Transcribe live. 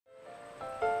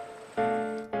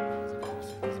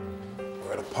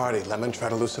party. Lemon, try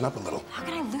to loosen up a little. How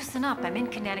can I loosen up? I'm in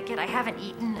Connecticut, I haven't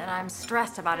eaten, and I'm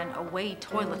stressed about an away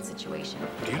toilet situation.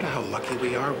 Do you know how lucky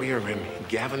we are? We are in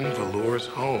Gavin Volure's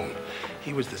home.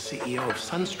 He was the CEO of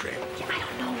Sunstream. Yeah, I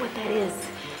don't know what that is.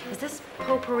 Is this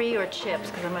potpourri or chips?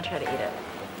 Because I'm gonna try to eat it.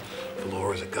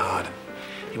 Volure is a god.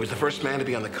 He was the first man to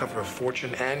be on the cover of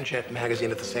Fortune and Jet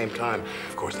magazine at the same time.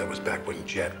 Of course, that was back when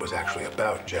Jet was actually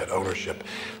about jet ownership.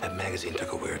 That magazine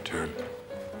took a weird turn.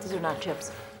 These are not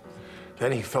chips.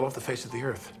 Then he fell off the face of the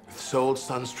earth, sold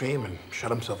Sunstream, and shut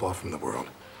himself off from the world.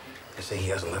 They say he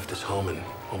hasn't left his home in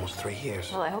almost 3 years.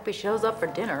 Well, I hope he shows up for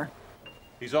dinner.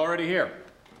 He's already here.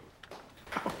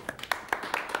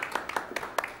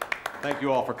 Thank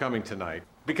you all for coming tonight.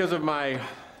 Because of my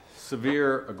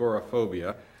severe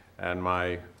agoraphobia and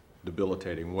my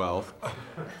debilitating wealth,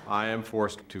 I am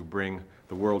forced to bring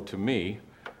the world to me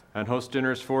and host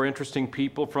dinners for interesting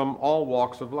people from all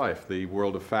walks of life. The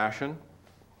world of fashion,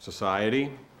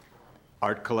 society,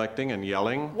 art collecting and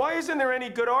yelling. Why isn't there any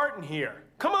good art in here?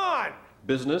 Come on!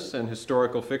 Business and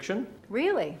historical fiction.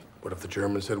 Really? What if the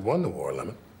Germans had won the war,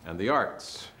 Lemon? And the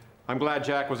arts. I'm glad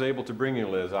Jack was able to bring you,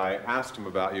 Liz. I asked him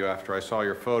about you after I saw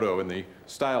your photo in the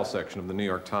style section of the New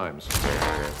York Times.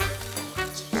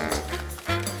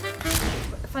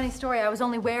 Funny story, I was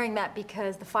only wearing that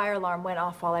because the fire alarm went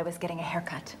off while I was getting a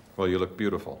haircut. Well, you look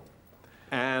beautiful.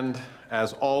 And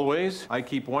as always, I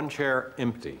keep one chair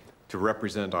empty to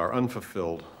represent our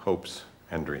unfulfilled hopes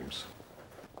and dreams.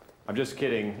 I'm just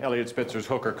kidding. Elliot Spitzer's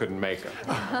hooker couldn't make it.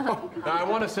 Now, I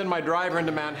want to send my driver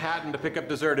into Manhattan to pick up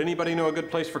dessert. Anybody know a good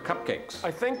place for cupcakes?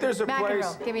 I think there's a place...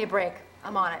 McEnroe, give me a break.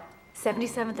 I'm on it.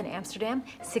 77th in Amsterdam,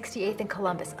 68th in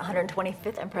Columbus,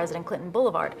 125th and President Clinton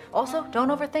Boulevard. Also, don't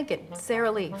overthink it.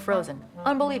 Sara Lee, Frozen.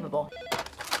 Unbelievable.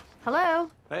 Hello?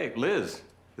 Hey, Liz.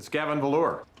 It's Gavin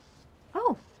Volure.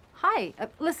 Oh, hi.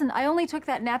 Listen, I only took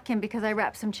that napkin because I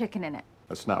wrapped some chicken in it.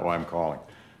 That's not why I'm calling.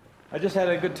 I just had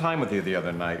a good time with you the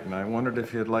other night, and I wondered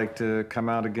if you'd like to come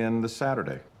out again this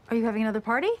Saturday. Are you having another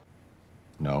party?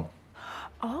 No.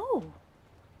 Oh.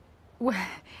 Well,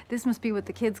 this must be what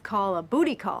the kids call a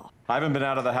booty call. I haven't been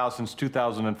out of the house since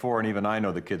 2004, and even I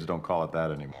know the kids don't call it that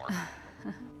anymore.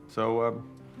 So,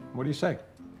 what do you say?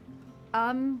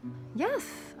 Yes,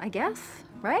 I guess,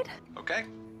 right? Okay.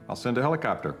 I'll send a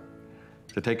helicopter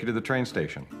to take you to the train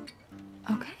station.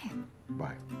 Okay.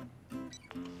 Bye.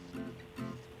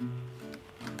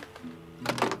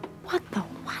 What the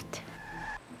what?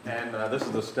 And this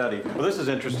is the study. Well, this is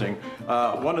interesting.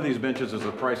 One of these benches is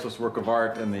a priceless work of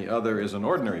art, and the other is an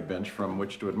ordinary bench from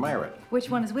which to admire it. Which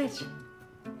one is which?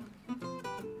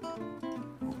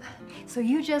 So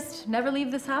you just never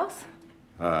leave this house?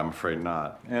 I'm afraid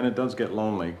not. And it does get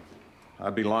lonely.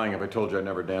 I'd be lying if I told you I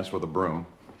never danced with a broom.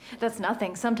 That's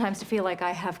nothing. Sometimes to feel like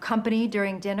I have company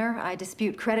during dinner, I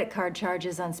dispute credit card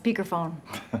charges on speakerphone.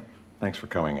 Thanks for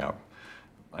coming out.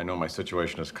 I know my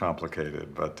situation is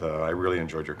complicated, but I really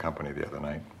enjoyed your company the other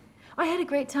night. I had a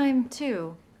great time,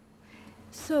 too.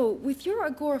 So, with your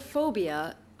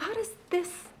agoraphobia, how does this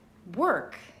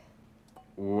work?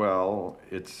 Well,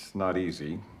 it's not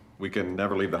easy. We can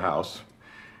never leave the house,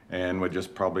 and we'd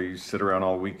just probably sit around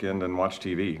all weekend and watch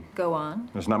TV. Go on.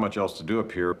 There's not much else to do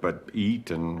up here but eat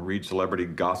and read celebrity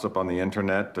gossip on the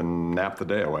internet and nap the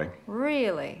day away.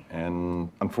 Really?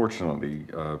 And unfortunately,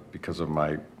 because of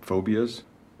my phobias,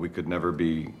 we could never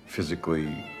be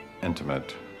physically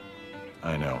intimate.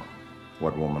 I know.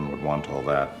 What woman would want all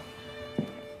that?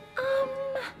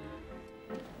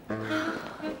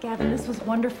 Gavin, this was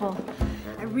wonderful.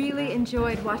 I really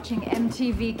enjoyed watching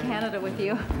MTV Canada with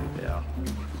you. Yeah.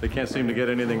 They can't seem to get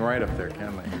anything right up there,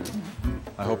 can they?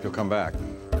 I hope you'll come back.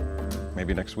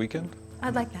 Maybe next weekend?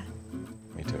 I'd like that.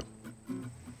 Me too.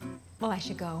 Well, I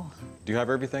should go. Do you have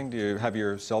everything? Do you have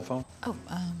your cell phone? Oh,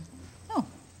 no.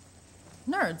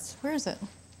 Nerds, where is it?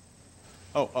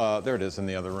 Oh, there it is in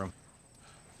the other room.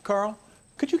 Carl,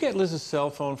 could you get Liz's cell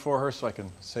phone for her so I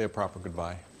can say a proper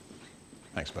goodbye?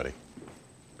 Thanks, buddy.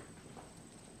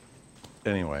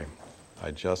 Anyway,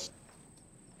 I just...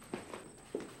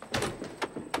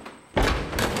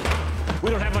 We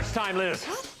don't have much time, Liz.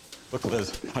 Look,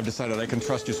 Liz, I've decided I can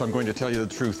trust you, so I'm going to tell you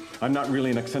the truth. I'm not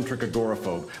really an eccentric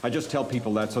agoraphobe. I just tell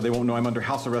people that so they won't know I'm under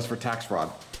house arrest for tax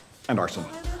fraud and arson.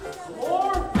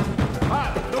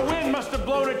 The wind must have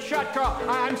blown it shut, Carl.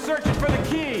 I'm searching for the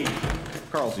key.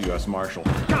 Carl's the U.S. Marshal.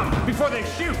 Come, before they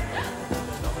shoot!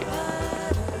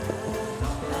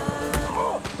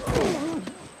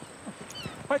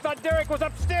 I thought Derek was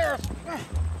upstairs.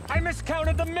 I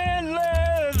miscounted the men,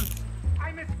 Liz!